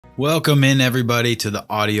Welcome in, everybody, to the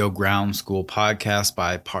Audio Ground School podcast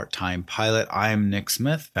by Part-Time Pilot. I am Nick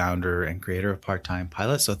Smith, founder and creator of Part-Time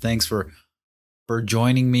Pilot. So thanks for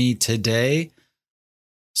joining me today.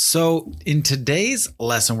 So in today's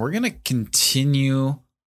lesson, we're going to continue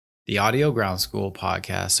the Audio Ground School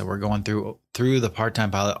podcast. So we're going through the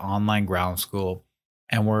Part-Time Pilot online ground school.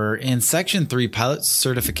 And we're in section 3, pilot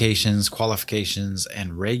certifications, qualifications,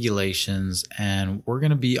 and regulations. And we're going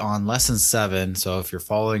to be on lesson 7. So if you're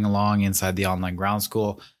following along inside the online ground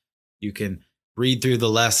school, you can read through the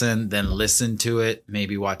lesson, then listen to it,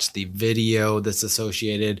 maybe watch the video that's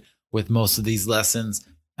associated with most of these lessons.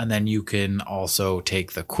 And then you can also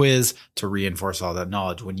take the quiz to reinforce all that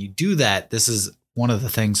knowledge. When you do that, this is one of the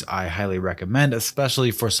things I highly recommend,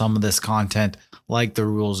 especially for some of this content, like the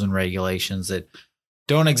rules and regulations that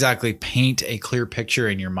don't exactly paint a clear picture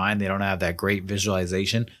in your mind. They don't have that great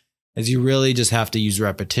visualization, as you really just have to use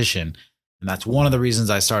repetition. And that's one of the reasons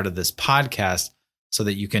I started this podcast, so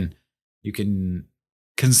that you can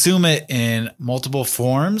consume it in multiple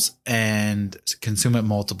forms and consume it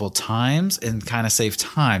multiple times and kind of save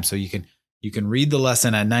time. So you can read the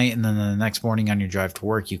lesson at night, and then the next morning on your drive to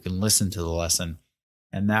work, you can listen to the lesson.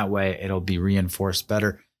 And that way it'll be reinforced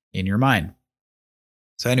better in your mind.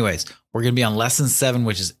 So anyways, we're going to be on lesson 7,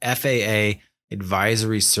 which is FAA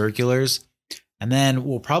advisory circulars. And then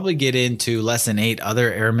we'll probably get into lesson 8,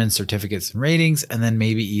 other airman certificates and ratings, and then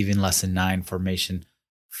maybe even lesson 9, formation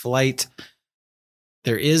flight.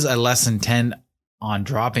 There is a lesson 10 on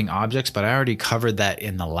dropping objects, but I already covered that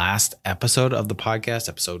in the last episode of the podcast,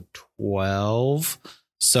 episode 12.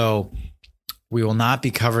 So we will not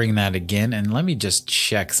be covering that again. And let me just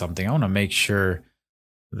check something. I want to make sure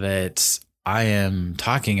that I am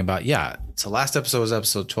talking about, so last episode was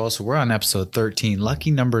episode 12. So we're on episode 13, lucky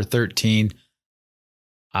number 13.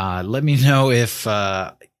 Let me know if,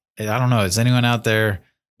 I don't know, is anyone out there, are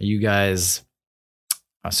you guys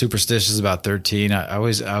superstitious about 13? I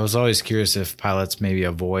was always curious if pilots maybe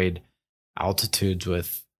avoid altitudes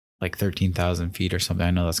with like 13,000 feet or something. I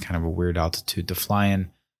know that's kind of a weird altitude to fly in,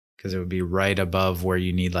 because it would be right above where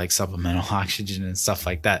you need like supplemental oxygen and stuff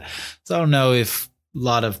like that. So I don't know if a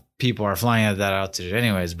lot of people are flying at that altitude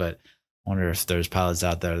anyways, but I wonder if there's pilots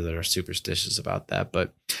out there that are superstitious about that.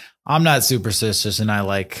 But I'm not superstitious, and I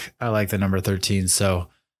like the number 13. So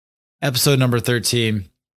episode number 13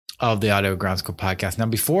 of the Audio Ground School podcast. Now,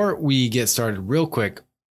 before we get started, real quick,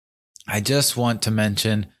 I just want to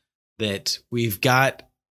mention that we've got,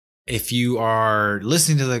 if you are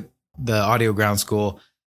listening to the Audio Ground School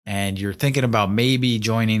and you're thinking about maybe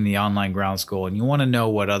joining the online ground school and you want to know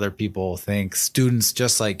what other people think, students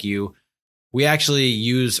just like you, we actually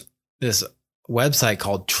use this website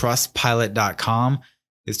called trustpilot.com.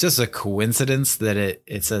 It's just a coincidence that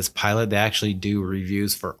it says pilot. They actually do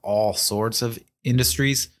reviews for all sorts of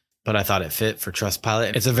industries, but I thought it fit for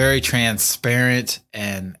Trustpilot. It's a very transparent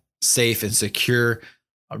and safe and secure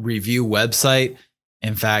review website.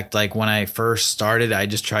 In fact, like when I first started, I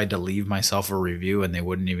just tried to leave myself a review and they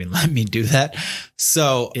wouldn't even let me do that.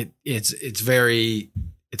 So it's very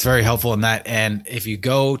helpful in that. And if you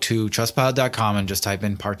go to trustpilot.com and just type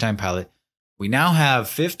in part-time pilot, we now have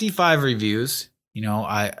 55 reviews. You know,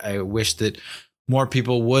 I wish that more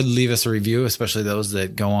people would leave us a review, especially those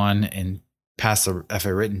that go on and pass the FAA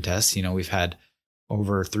written test. You know, we've had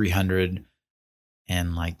over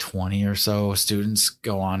 320 or so students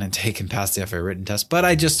go on and take and pass the FAA written test. But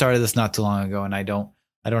I just started this not too long ago, and I don't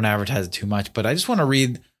advertise it too much. But I just want to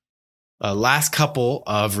read last couple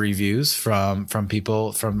of reviews from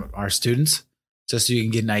people, from our students, just so you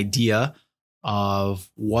can get an idea of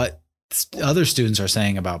what other students are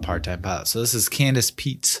saying about part-time pilots. So this is Candace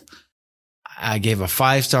Peets. I gave a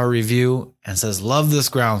 5-star review and says, love this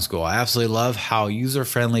ground school. I absolutely love how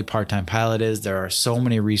user-friendly part-time pilot is. There are so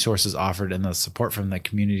many resources offered, and the support from the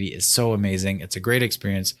community is so amazing. It's a great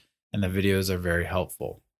experience, and the videos are very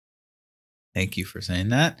helpful. Thank you for saying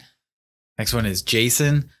that. Next one is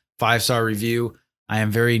Jason, 5-star review. I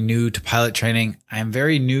am very new to pilot training.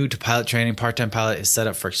 Part-time pilot is set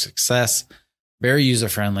up for success. Very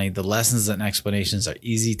user-friendly. The lessons and explanations are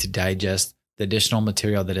easy to digest. The additional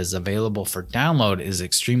material that is available for download is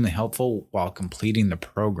extremely helpful while completing the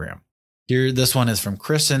program. Here, this one is from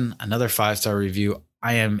Kristen, another 5-star review.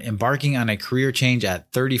 I am embarking on a career change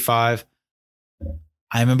at 35.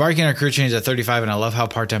 And I love how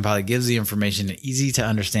Part-Time Pilot gives the information in an easy to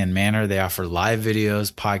understand manner. They offer live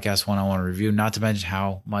videos, podcast, one-on-one review, not to mention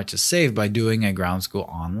how much is saved by doing a ground school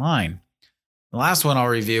online. The last one I'll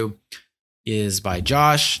review is by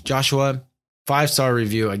Joshua. 5-star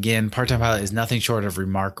review. Again, Part-Time Pilot is nothing short of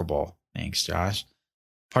remarkable. Thanks, Josh.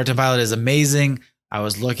 Part-Time Pilot is amazing. I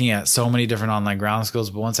was looking at so many different online ground schools,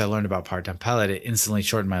 but once I learned about part-time pilot, it instantly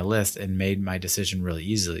shortened my list and made my decision really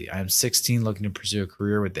easily. I am 16, looking to pursue a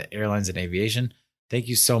career with the airlines and aviation. Thank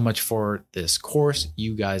you so much for this course.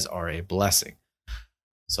 You guys are a blessing.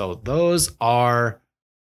 So those are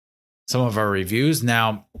some of our reviews.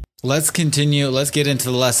 Now, let's continue. Let's get into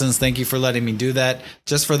the lessons. Thank you for letting me do that.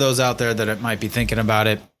 Just for those out there that might be thinking about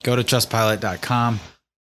it, go to trustpilot.com,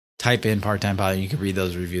 type in part-time pilot. You can read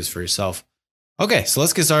those reviews for yourself. Okay, so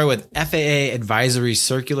let's get started with FAA advisory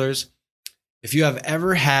circulars. If you have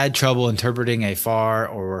ever had trouble interpreting a FAR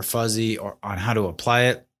or fuzzy or on how to apply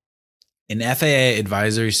it, an FAA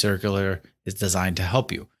advisory circular is designed to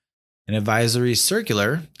help you. An advisory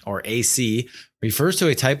circular, or AC, refers to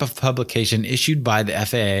a type of publication issued by the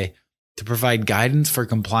FAA to provide guidance for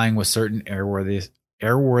complying with certain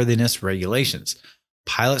airworthiness regulations,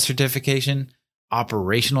 pilot certification,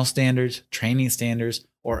 operational standards, training standards,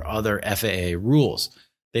 or other FAA rules.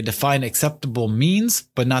 They define acceptable means,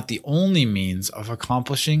 but not the only means of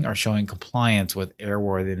accomplishing or showing compliance with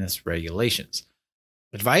airworthiness regulations.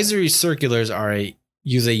 Advisory circulars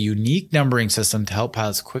use a unique numbering system to help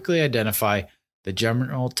pilots quickly identify the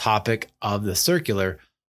general topic of the circular.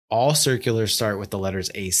 All circulars start with the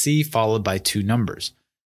letters AC followed by 2 numbers,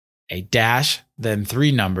 a dash, then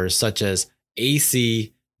 3 numbers such as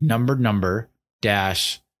AC number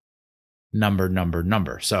dash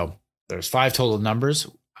number. So there's 5 total numbers,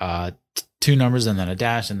 2 numbers and then a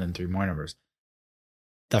dash and then 3 more numbers.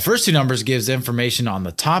 The first 2 numbers gives information on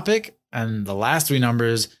the topic, and the last 3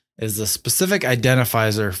 numbers is the specific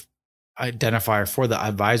identifier for the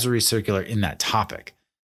advisory circular in that topic.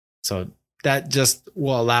 So that just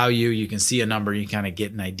will allow you can see a number, you kind of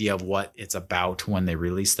get an idea of what it's about when they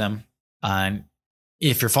release them. And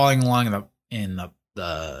if you're following along in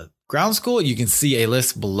the ground school, you can see a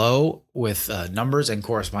list below with numbers and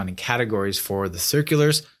corresponding categories for the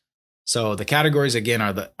circulars. So the categories again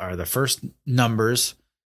are the first numbers,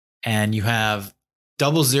 and you have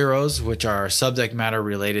double zeros, which are subject matter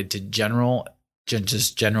related to general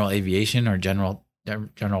aviation or general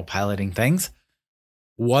piloting things.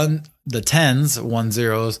 The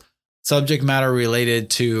 10s, subject matter related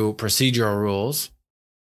to procedural rules.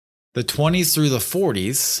 The 20s through the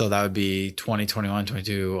 40s, so that would be 20, 21,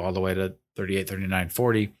 22, all the way to 38, 39,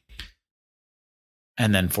 40,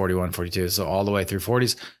 and then 41, 42, so all the way through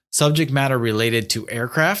 40s. Subject matter related to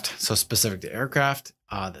aircraft, so specific to aircraft.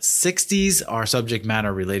 The 60s are subject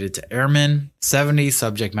matter related to airmen. 70s,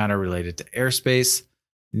 subject matter related to airspace.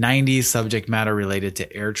 90s, subject matter related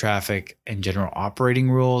to air traffic and general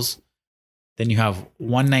operating rules. Then you have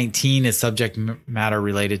 119 is subject matter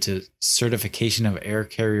related to certification of air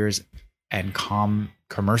carriers and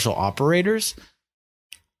commercial operators.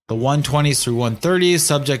 The 120s through 130s,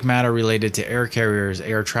 subject matter related to air carriers,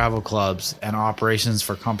 air travel clubs, and operations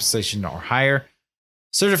for compensation or hire,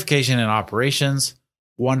 certification and operations.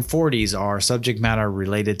 140s are subject matter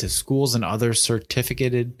related to schools and other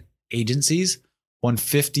certificated agencies.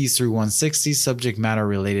 150s through 160s, subject matter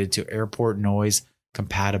related to airport noise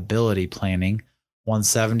compatibility planning.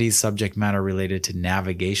 170s, subject matter related to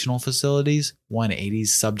navigational facilities. 180s,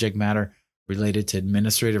 subject matter related to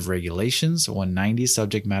administrative regulations. 190s,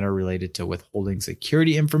 subject matter related to withholding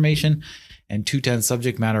security information. And 210,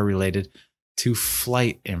 subject matter related to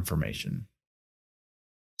flight information.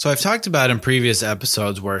 So I've talked about in previous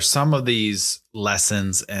episodes where some of these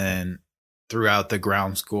lessons and throughout the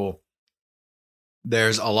ground school,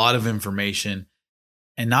 there's a lot of information,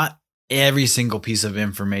 and not every single piece of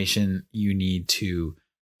information you need to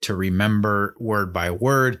remember word by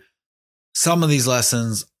word. Some of these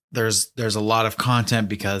lessons, there's a lot of content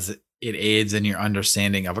because it aids in your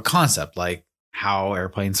understanding of a concept, like how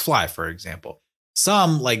airplanes fly, for example.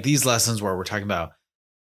 Some, like these lessons where we're talking about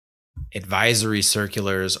advisory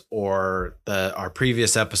circulars, or our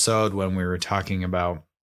previous episode when we were talking about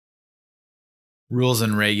rules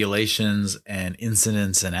and regulations and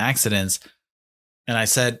incidents and accidents. And I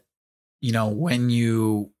said,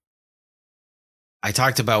 I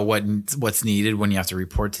talked about what's needed when you have to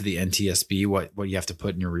report to the NTSB, what you have to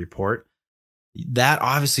put in your report. That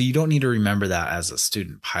obviously you don't need to remember that as a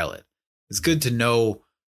student pilot. It's good to know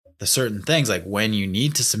the certain things, like when you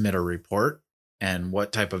need to submit a report and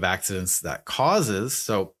what type of accidents that causes.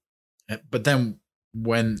 So, but then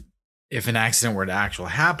if an accident were to actually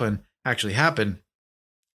happen,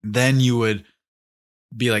 then you would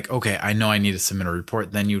be like, okay, I know I need to submit a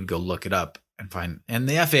report. Then you would go look it up and find, and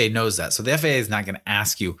the FAA knows that. So the FAA is not going to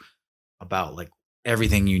ask you about like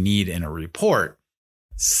everything you need in a report.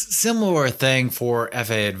 Similar thing for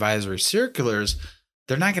FAA advisory circulars.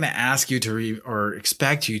 they're not going to ask you to or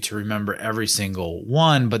expect you to remember every single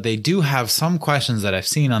one, but they do have some questions that I've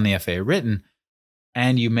seen on the FAA written,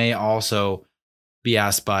 and you may also be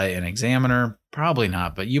asked by an examiner, probably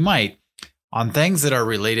not, but you might, on things that are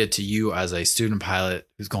related to you as a student pilot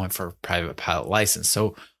who's going for a private pilot license.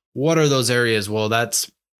 So what are those areas? Well,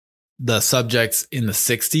 that's the subjects in the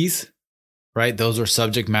 60s, right? Those are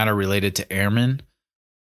subject matter related to airmen.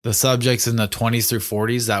 The subjects in the 20s through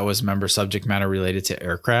 40s, that was, remember, subject matter related to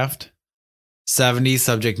aircraft. 70s,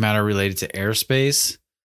 subject matter related to airspace.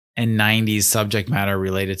 And 90s, subject matter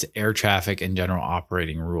related to air traffic and general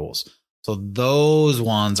operating rules. So those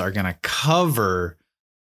ones are going to cover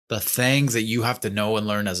the things that you have to know and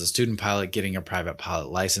learn as a student pilot getting a private pilot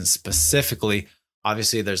license. Specifically,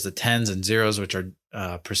 obviously, there's the 10s and 0s, which are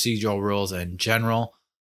procedural rules and general.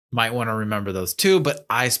 Might want to remember those too, but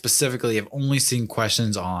I specifically have only seen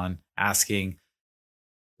questions on asking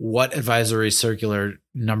what advisory circular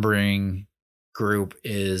numbering group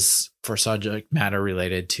is for subject matter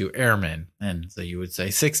related to airmen. And so you would say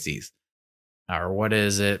 60s. Or what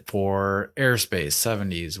is it for airspace?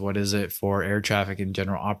 70s. What is it for air traffic and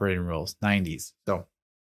general operating rules? 90s. So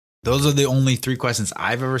those are the only 3 questions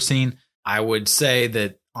I've ever seen. I would say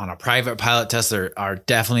that on a private pilot test, they are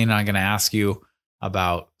definitely not going to ask you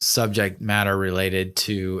about subject matter related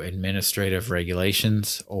to administrative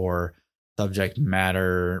regulations or subject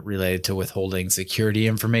matter related to withholding security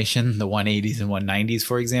information, the 180s and 190s,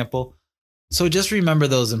 for example. So just remember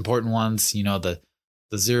those important ones, you know, the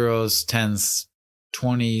 0s, 10s,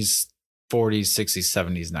 20s, 40s, 60s,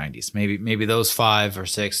 70s, 90s. Maybe those 5 or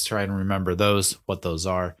 6, try and remember those, what those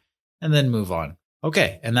are, and then move on.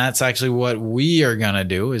 Okay, and that's actually what we are going to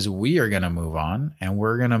do is we are going to move on, and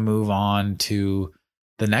we're going to move on to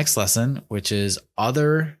the next lesson, which is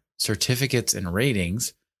other certificates and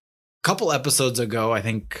ratings. A couple episodes ago, I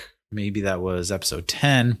think maybe that was episode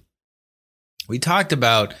 10, we talked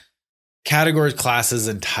about categories, classes,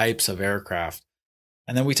 and types of aircraft.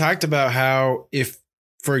 And then we talked about how if,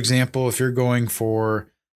 for example, if you're going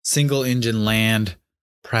for single engine land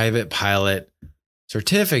private pilot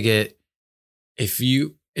certificate, if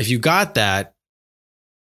you got that,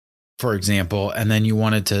 for example, and then you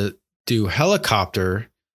wanted to do helicopter,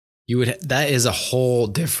 that is a whole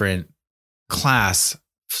different class.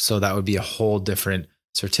 So that would be a whole different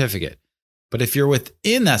certificate. But if you're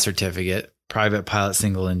within that certificate, private pilot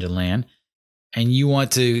single engine land, and you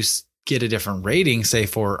want to get a different rating, say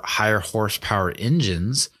for higher horsepower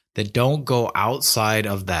engines that don't go outside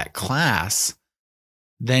of that class,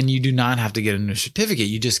 then you do not have to get a new certificate.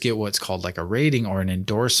 You just get what's called like a rating or an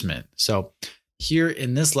endorsement. So here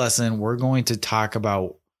in this lesson, we're going to talk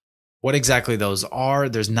about what exactly those are.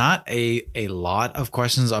 There's not a lot of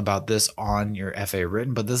questions about this on your FAA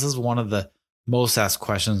written, but this is one of the most asked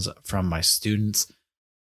questions from my students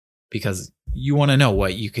because you want to know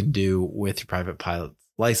what you can do with your private pilot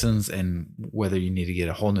license and whether you need to get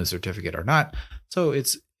a whole new certificate or not. So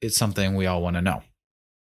it's something we all want to know.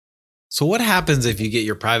 So what happens if you get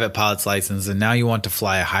your private pilot's license and now you want to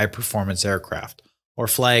fly a high performance aircraft or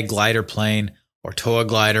fly a glider plane or tow a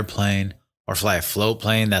glider plane or fly a float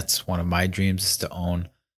plane? That's one of my dreams, is to own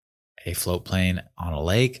a float plane on a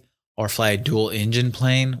lake, or fly a dual engine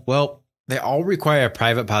plane. Well, they all require a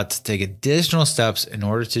private pilot to take additional steps in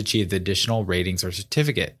order to achieve the additional ratings or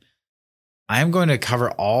certificate. I'm going to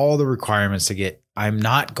cover all the requirements to get, I'm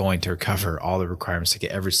not going to cover all the requirements to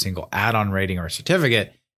get every single add-on rating or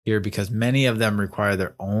certificate here because many of them require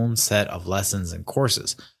their own set of lessons and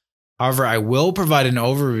courses. However, I will provide an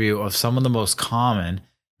overview of some of the most common,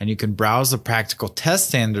 and you can browse the practical test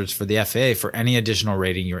standards for the FAA for any additional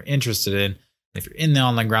rating you're interested in. If you're in the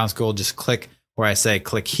online ground school, just click where I say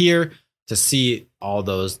click here to see all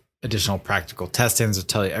those additional practical test standards to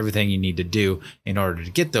tell you everything you need to do in order to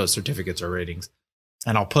get those certificates or ratings.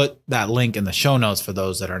 And I'll put that link in the show notes for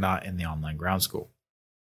those that are not in the online ground school.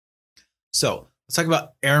 So let's talk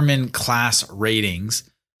about airman class ratings.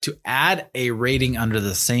 To add a rating under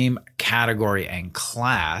the same category and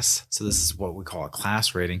class, so this is what we call a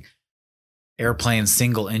class rating. Airplane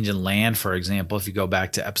single engine land, for example, if you go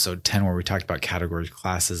back to episode 10 where we talked about categories,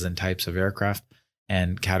 classes, and types of aircraft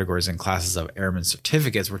and categories and classes of airman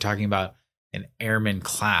certificates, we're talking about an airman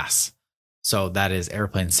class. So that is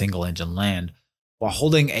airplane single engine land. While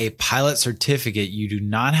holding a pilot certificate, you do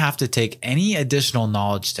not have to take any additional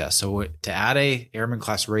knowledge tests. So to add a airman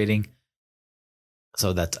class rating,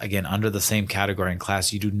 so that's again under the same category and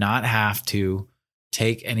class, you do not have to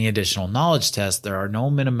take any additional knowledge tests. There are no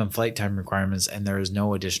minimum flight time requirements and there is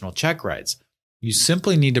no additional check rides. You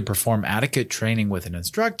simply need to perform adequate training with an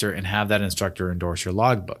instructor and have that instructor endorse your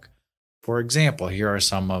logbook. For example, here are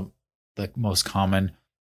some of the most common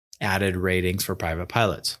added ratings for private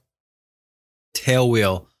pilots.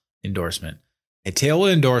 Tailwheel endorsement. A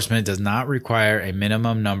tailwheel endorsement does not require a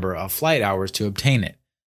minimum number of flight hours to obtain it.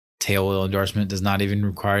 Tailwheel endorsement does not even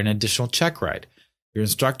require an additional check ride. Your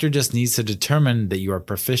instructor just needs to determine that you are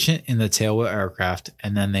proficient in the tailwheel aircraft,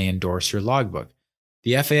 and then they endorse your logbook.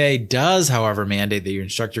 The FAA does, however, mandate that your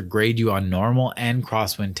instructor grade you on normal and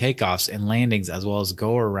crosswind takeoffs and landings, as well as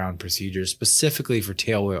go-around procedures specifically for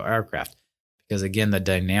tailwheel aircraft. Because again, the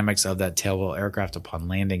dynamics of that tailwheel aircraft upon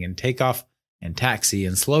landing and takeoff and taxi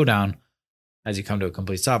and slowdown as you come to a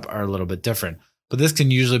complete stop are a little bit different. But this can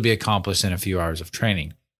usually be accomplished in a few hours of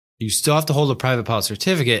training. You still have to hold a private pilot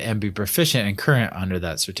certificate and be proficient and current under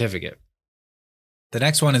that certificate. The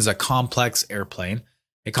next one is a complex airplane.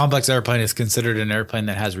 A complex airplane is considered an airplane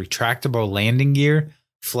that has retractable landing gear,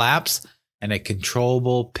 flaps, and a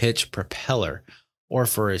controllable pitch propeller. Or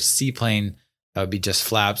for a seaplane, that would be just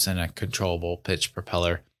flaps and a controllable pitch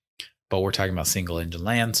propeller. But we're talking about single engine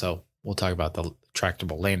land, so we'll talk about the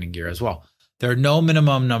retractable landing gear as well. There are no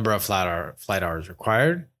minimum number of flight hours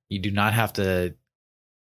required. You do not have to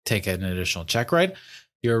take an additional check ride.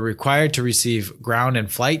 You're required to receive ground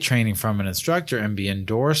and flight training from an instructor and be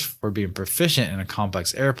endorsed for being proficient in a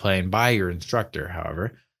complex airplane by your instructor.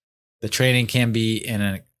 However, the training can be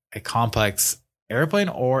in a complex airplane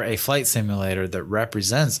or a flight simulator that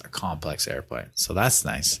represents a complex airplane. So that's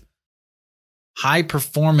nice. High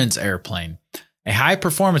performance airplane. A high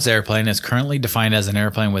performance airplane is currently defined as an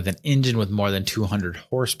airplane with an engine with more than 200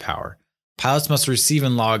 horsepower. Pilots must receive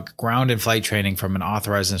and log ground and flight training from an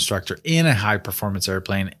authorized instructor in a high-performance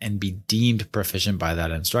airplane and be deemed proficient by that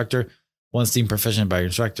instructor. Once deemed proficient by your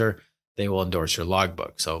instructor, they will endorse your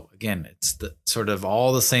logbook. So again, it's the sort of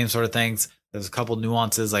all the same sort of things. There's a couple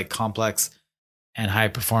nuances like complex and high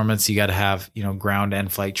performance. You got to have, ground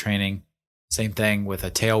and flight training. Same thing with a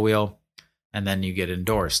tailwheel, and then you get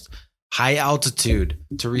endorsed. High altitude.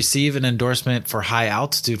 To receive an endorsement for high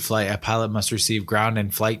altitude flight, a pilot must receive ground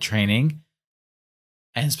and flight training,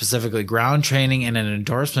 and specifically ground training and an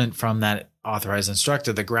endorsement from that authorized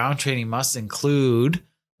instructor. The ground training must include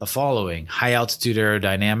the following: high altitude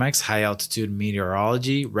aerodynamics, high altitude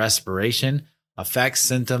meteorology, respiration, effects,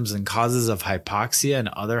 symptoms, and causes of hypoxia and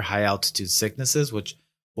other high altitude sicknesses, which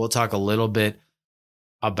we'll talk a little bit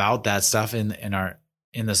about that stuff in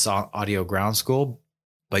this audio ground school,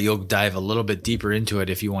 but you'll dive a little bit deeper into it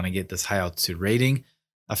if you want to get this high altitude rating.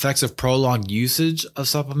 Effects of prolonged usage of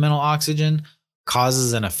supplemental oxygen,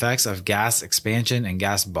 causes and effects of gas expansion and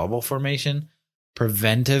gas bubble formation,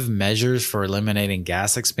 preventive measures for eliminating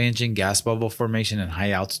gas expansion, gas bubble formation, and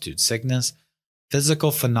high altitude sickness,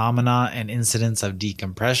 physical phenomena and incidents of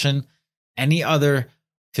decompression, any other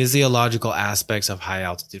physiological aspects of high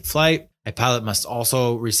altitude flight. A pilot must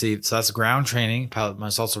also receive, so that's ground training. Pilot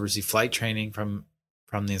must also receive flight training from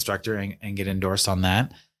the instructor and get endorsed on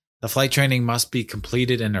that. The flight training must be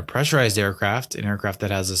completed in a pressurized aircraft, an aircraft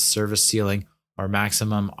that has a service ceiling or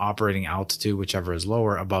maximum operating altitude, whichever is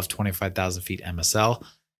lower, above 25,000 feet MSL,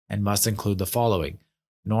 and must include the following: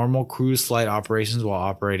 normal cruise flight operations while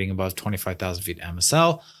operating above 25,000 feet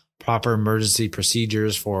MSL, proper emergency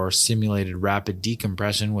procedures for simulated rapid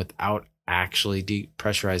decompression without actually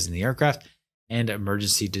depressurizing the aircraft, and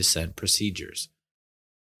emergency descent procedures.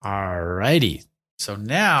 Alrighty. So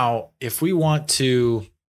now if we want to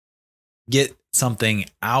get something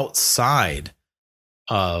outside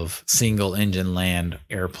of single engine land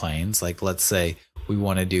airplanes, like let's say we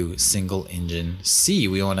want to do single engine C,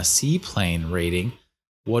 we want a seaplane rating.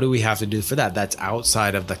 What do we have to do for that? That's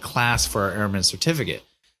outside of the class for our airman certificate.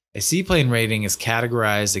 A seaplane rating is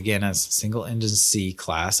categorized again as single engine C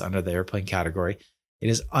class under the airplane category. It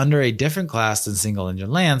is under a different class than single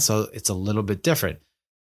engine land, so it's a little bit different.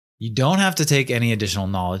 You don't have to take any additional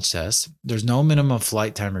knowledge tests. There's no minimum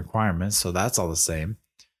flight time requirements, so that's all the same.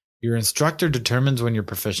 Your instructor determines when you're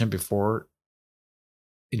proficient before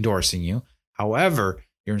endorsing you. However,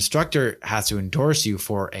 your instructor has to endorse you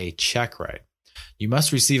for a check ride. You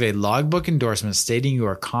must receive a logbook endorsement stating you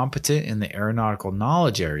are competent in the aeronautical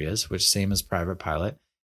knowledge areas, which same as private pilot,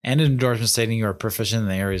 and an endorsement stating you are proficient in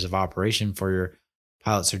the areas of operation for your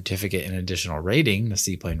pilot certificate and additional rating, the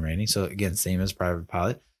seaplane rating. So again, same as private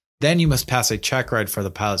pilot. Then you must pass a check ride for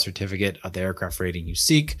the pilot certificate of the aircraft rating you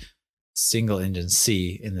seek, single engine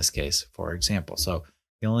C in this case, for example. So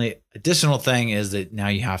the only additional thing is that now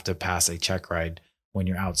you have to pass a check ride when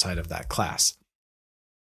you're outside of that class.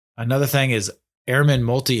 Another thing is airman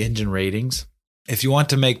multi-engine ratings. If you want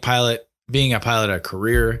to make being a pilot a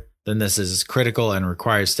career, then this is a critical and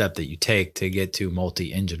required step that you take to get to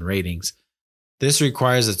multi-engine ratings. This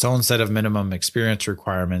requires its own set of minimum experience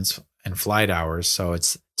requirements and flight hours. So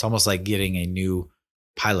it's It's almost like getting a new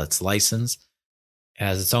pilot's license. It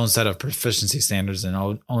has its own set of proficiency standards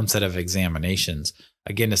and own set of examinations.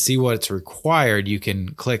 Again, to see what's required, you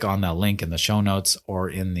can click on that link in the show notes or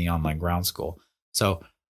in the online ground school. So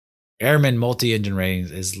airman multi-engine ratings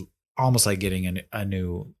is almost like getting a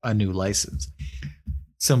new license.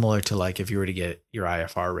 Similar to like if you were to get your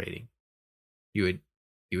IFR rating. You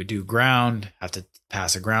would do ground, have to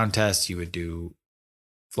pass a ground test, you would do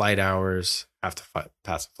flight hours, have to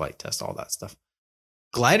pass a flight test, all that stuff.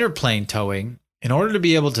 Glider plane towing. In order to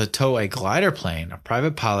be able to tow a glider plane, a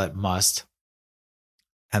private pilot must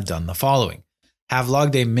have done the following. Have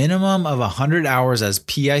logged a minimum of 100 hours as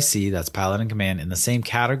PIC, that's pilot in command, in the same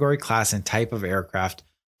category, class, and type of aircraft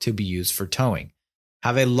to be used for towing.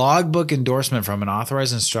 Have a logbook endorsement from an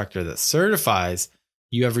authorized instructor that certifies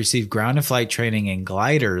you have received ground and flight training in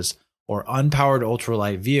gliders or unpowered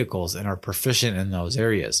ultralight vehicles and are proficient in those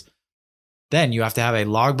areas. Then you have to have a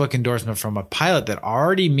logbook endorsement from a pilot that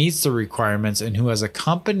already meets the requirements and who has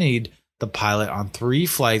accompanied the pilot on 3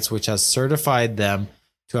 flights, which has certified them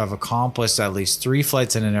to have accomplished at least 3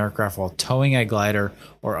 flights in an aircraft while towing a glider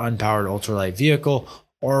or unpowered ultralight vehicle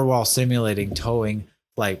or while simulating towing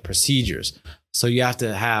flight procedures. So you have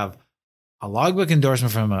to have a logbook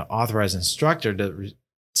endorsement from an authorized instructor that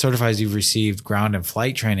certifies you've received ground and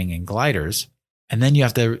flight training in gliders. And then you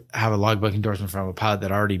have to have a logbook endorsement from a pilot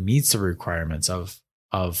that already meets the requirements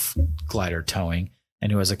of glider towing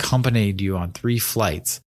and who has accompanied you on 3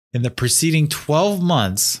 flights. In the preceding 12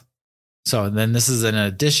 months, so then this is in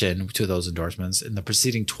addition to those endorsements, in the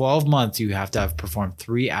preceding 12 months, you have to have performed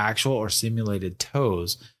 3 actual or simulated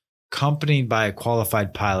tows accompanied by a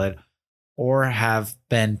qualified pilot or have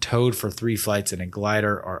been towed for 3 flights in a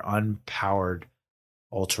glider or unpowered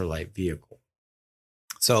ultralight vehicle.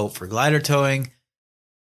 So for glider towing,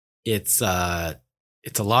 it's a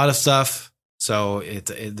lot of stuff. So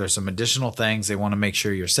there's some additional things. They want to make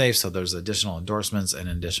sure you're safe. So there's additional endorsements and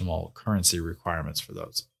additional currency requirements for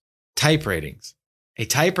those. Type ratings. A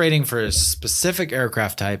type rating for a specific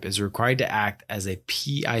aircraft type is required to act as a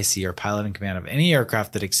PIC or pilot in command of any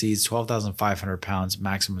aircraft that exceeds 12,500 pounds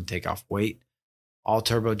maximum takeoff weight. All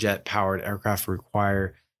turbojet powered aircraft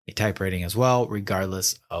require a type rating as well,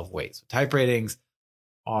 regardless of weight. So type ratings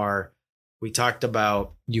are, we talked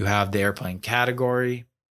about, you have the airplane category.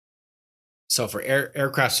 So for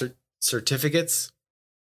aircraft certificates,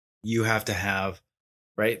 you have to have,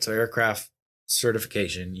 right? So aircraft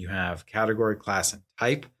certification, you have category, class, and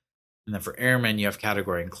type. And then for airmen, you have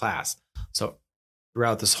category and class. So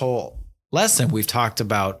throughout this whole lesson, we've talked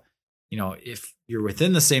about, if you're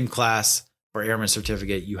within the same class for airman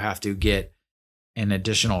certificate, you have to get an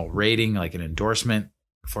additional rating, like an endorsement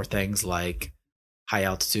for things like high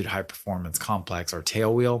altitude, high performance, complex, or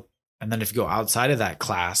tailwheel. And then if you go outside of that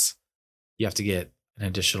class, you have to get an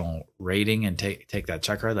additional rating and take that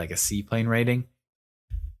check ride, like a seaplane rating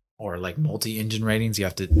or like multi-engine ratings. You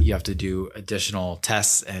have to do additional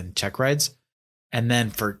tests and check rides. And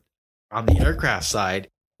then on the aircraft side,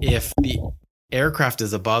 if the aircraft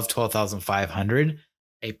is above 12,500,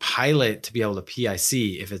 a pilot, to be able to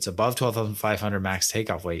PIC, if it's above 12,500 max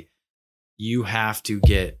takeoff weight, you have to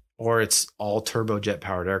get, or it's all turbojet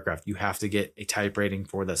powered aircraft, you have to get a type rating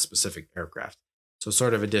for that specific aircraft. So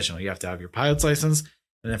sort of additional, you have to have your pilot's license.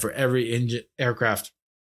 And then for every aircraft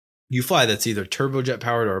you fly that's either turbojet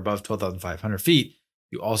powered or above 12,500 feet,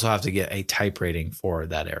 you also have to get a type rating for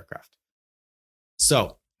that aircraft.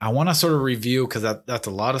 So I want to sort of review, because that's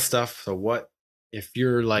a lot of stuff. So what, if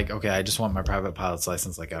you're like, okay, I just want my private pilot's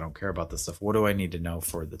license, like I don't care about this stuff, what do I need to know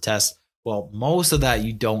for the test? Well, most of that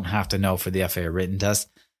you don't have to know for the FAA written test.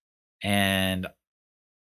 And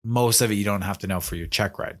most of it you don't have to know for your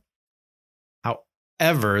check ride.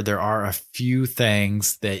 However, there are a few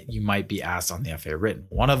things that you might be asked on the FAA written.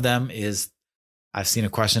 One of them is, I've seen a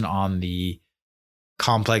question on the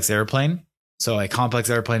complex airplane. So a complex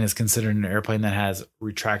airplane is considered an airplane that has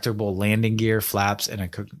retractable landing gear, flaps, and a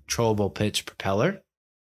controllable pitch propeller.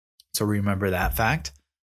 So remember that fact.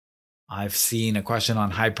 I've seen a question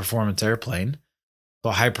on high performance airplane. So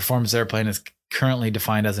a high performance airplane is currently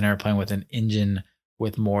defined as an airplane with an engine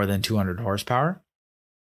with more than 200 horsepower.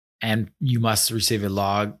 And you must receive a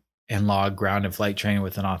log ground and flight training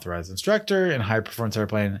with an authorized instructor, and high performance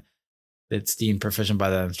airplane that's deemed proficient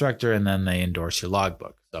by that instructor, and then they endorse your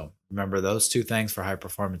logbook. So remember those 2 things for high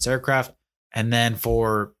performance aircraft. And then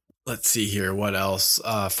for, let's see here, what else?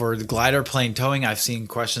 For the glider plane towing, I've seen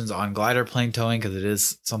questions on glider plane towing because it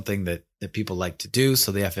is something that people like to do.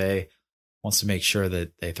 So the FAA wants to make sure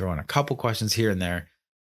that they throw in a couple questions here and there.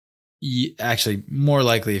 Actually, more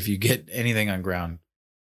likely if you get anything on ground,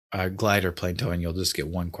 glider plane towing, you'll just get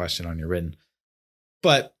 1 question on your written.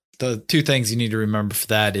 But the two things you need to remember for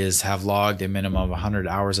that is have logged a minimum of 100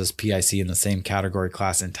 hours as PIC in the same category,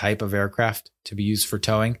 class, and type of aircraft to be used for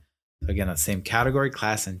towing. So again, that same category,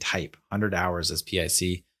 class, and type, 100 hours as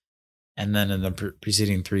PIC. And then in the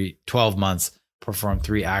preceding 12 months, perform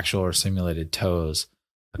 3 actual or simulated tows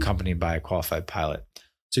accompanied by a qualified pilot.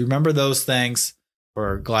 So remember those things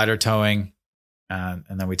for glider towing. And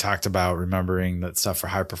then we talked about remembering that stuff for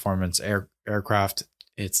high performance aircraft.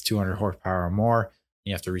 It's 200 horsepower or more.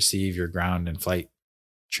 You have to receive your ground and flight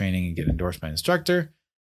training and get endorsed by an instructor.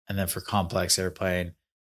 And then for complex airplane,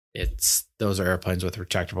 those are airplanes with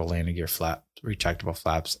retractable landing gear retractable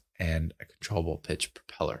flaps, and a controllable pitch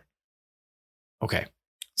propeller. Okay,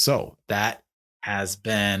 so that has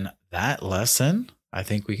been that lesson. I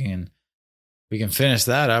think we can finish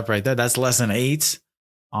that up right there. That's lesson 8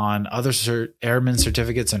 on other airman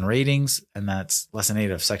certificates and ratings, and that's lesson 8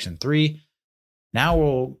 of section 3. Now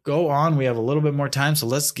we'll go on. We have a little bit more time, so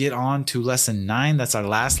let's get on to lesson 9. That's our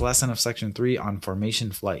last lesson of section 3 on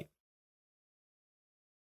formation flight.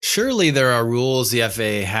 Surely there are rules the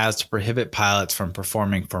FAA has to prohibit pilots from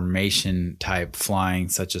performing formation type flying,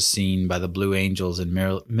 such as seen by the Blue Angels and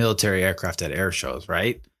military aircraft at air shows,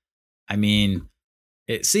 right? I mean,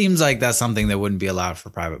 it seems like that's something that wouldn't be allowed for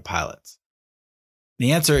private pilots.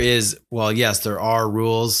 The answer is, well, yes, there are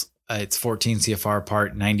rules. It's 14 CFR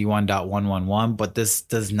part 91.111, but this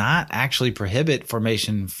does not actually prohibit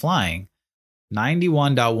formation flying.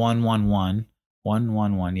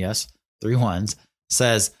 91.111, yes, 3 ones,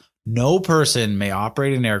 says no person may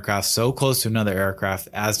operate an aircraft so close to another aircraft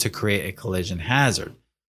as to create a collision hazard.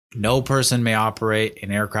 No person may operate an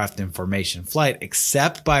aircraft in formation flight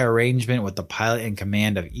except by arrangement with the pilot in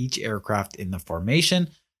command of each aircraft in the formation,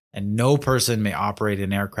 and no person may operate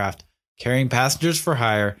an aircraft carrying passengers for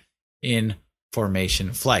hire in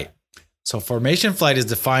formation flight. So formation flight is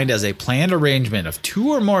defined as a planned arrangement of 2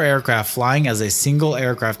 or more aircraft flying as a single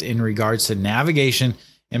aircraft in regards to navigation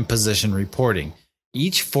and position reporting.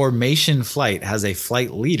 Each formation flight has a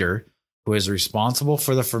flight leader who is responsible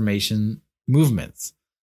for the formation movements.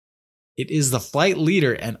 It is the flight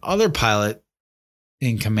leader and other pilot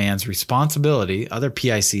in command's responsibility, other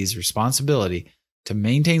PIC's responsibility, to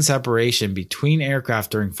maintain separation between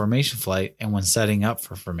aircraft during formation flight and when setting up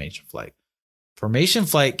for formation flight. Formation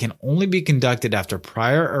flight can only be conducted after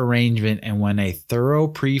prior arrangement and when a thorough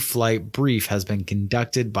pre-flight brief has been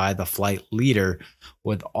conducted by the flight leader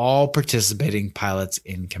with all participating pilots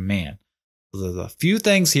in command. So there's a few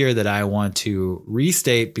things here that I want to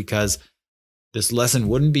restate because this lesson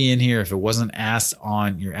wouldn't be in here if it wasn't asked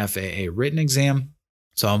on your FAA written exam.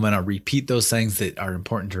 So I'm going to repeat those things that are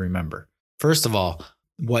important to remember. First of all,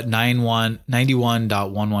 what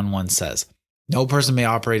 91.111 says. No person may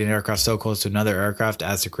operate an aircraft so close to another aircraft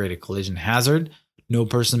as to create a collision hazard. No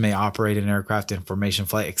person may operate an aircraft in formation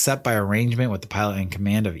flight except by arrangement with the pilot in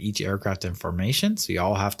command of each aircraft in formation. So you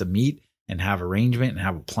all have to meet and have arrangement and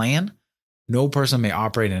have a plan. No person may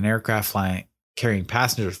operate an aircraft carrying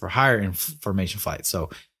passengers for hire in formation flight. So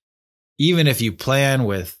even if you plan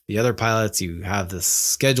with the other pilots, you have this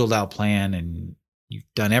scheduled out plan and you've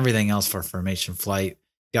done everything else for formation flight,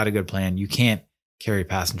 got a good plan, you can't carry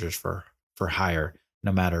passengers for hire,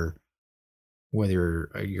 no matter whether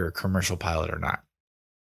you're a commercial pilot or not.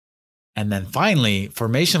 And then finally,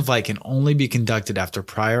 formation flight can only be conducted after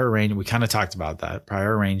prior arrangement. We kind of talked about that,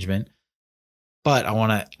 prior arrangement. But I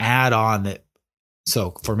want to add on that. So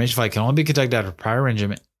formation flight can only be conducted after prior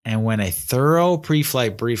arrangement and when a thorough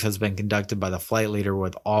pre-flight brief has been conducted by the flight leader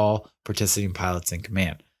with all participating pilots in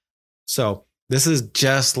command. So this is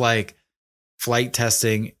just like flight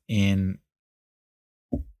testing in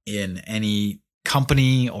any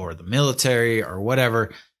company or the military or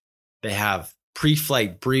whatever. They have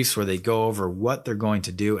pre-flight briefs where they go over what they're going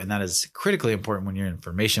to do. And that is critically important when you're in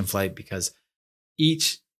formation flight because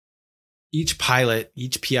each pilot,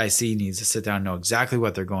 each PIC needs to sit down and know exactly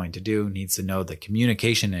what they're going to do, needs to know the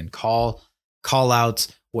communication and call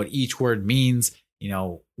outs, what each word means,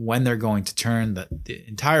 when they're going to turn, the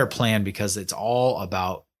entire plan, because it's all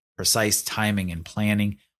about precise timing and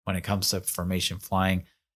planning when it comes to formation flying.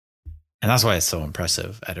 And that's why it's so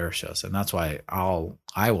impressive at air shows. And that's why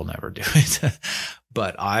I will never do it,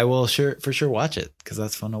 but I will for sure watch it because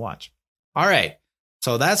that's fun to watch. All right.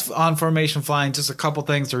 So that's on formation flying. Just a couple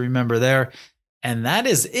things to remember there. And that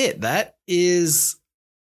is it. That is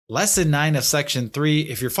lesson 9 of section 3.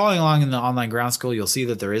 If you're following along in the online ground school, you'll see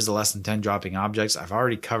that there is a lesson 10 dropping objects. I've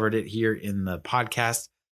already covered it here in the podcast.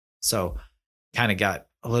 So kind of got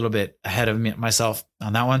a little bit ahead of myself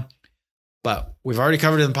on that one. But we've already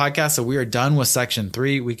covered it in the podcast. So we are done with section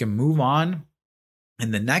 3. We can move on in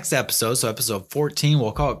the next episode. So episode 14,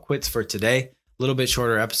 we'll call it quits for today. little bit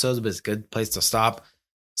shorter episodes, but it's a good place to stop.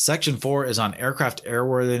 Section 4 is on aircraft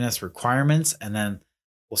airworthiness requirements. And then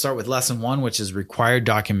we'll start with lesson 1, which is required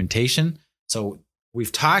documentation. So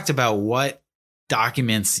we've talked about what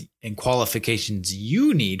documents and qualifications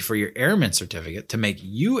you need for your airman certificate to make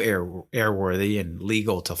you airworthy and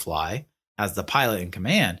legal to fly as the pilot in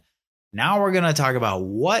command. Now we're going to talk about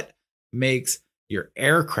what makes your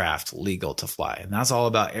aircraft legal to fly. And that's all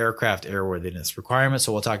about aircraft airworthiness requirements.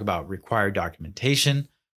 So we'll talk about required documentation,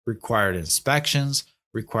 required inspections,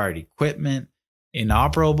 required equipment,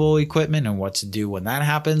 inoperable equipment, and what to do when that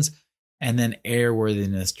happens, and then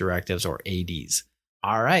airworthiness directives, or ADs.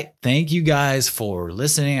 All right. Thank you guys for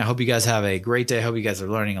listening. I hope you guys have a great day. I hope you guys are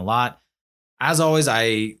learning a lot. As always,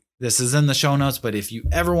 this is in the show notes, but if you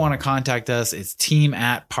ever want to contact us, it's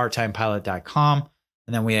team@parttimepilot.com.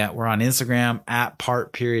 And then we're on Instagram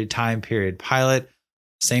 @part_time_pilot.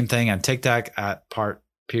 Same thing on TikTok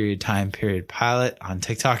 @part_time_pilot on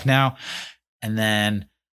TikTok now. And then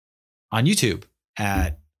on YouTube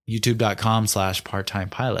at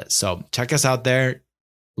youtube.com/parttimepilot. So check us out there.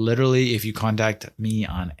 Literally, if you contact me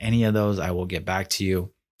on any of those, I will get back to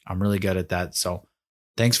you. I'm really good at that. So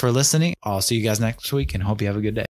thanks for listening. I'll see you guys next week and hope you have a good day.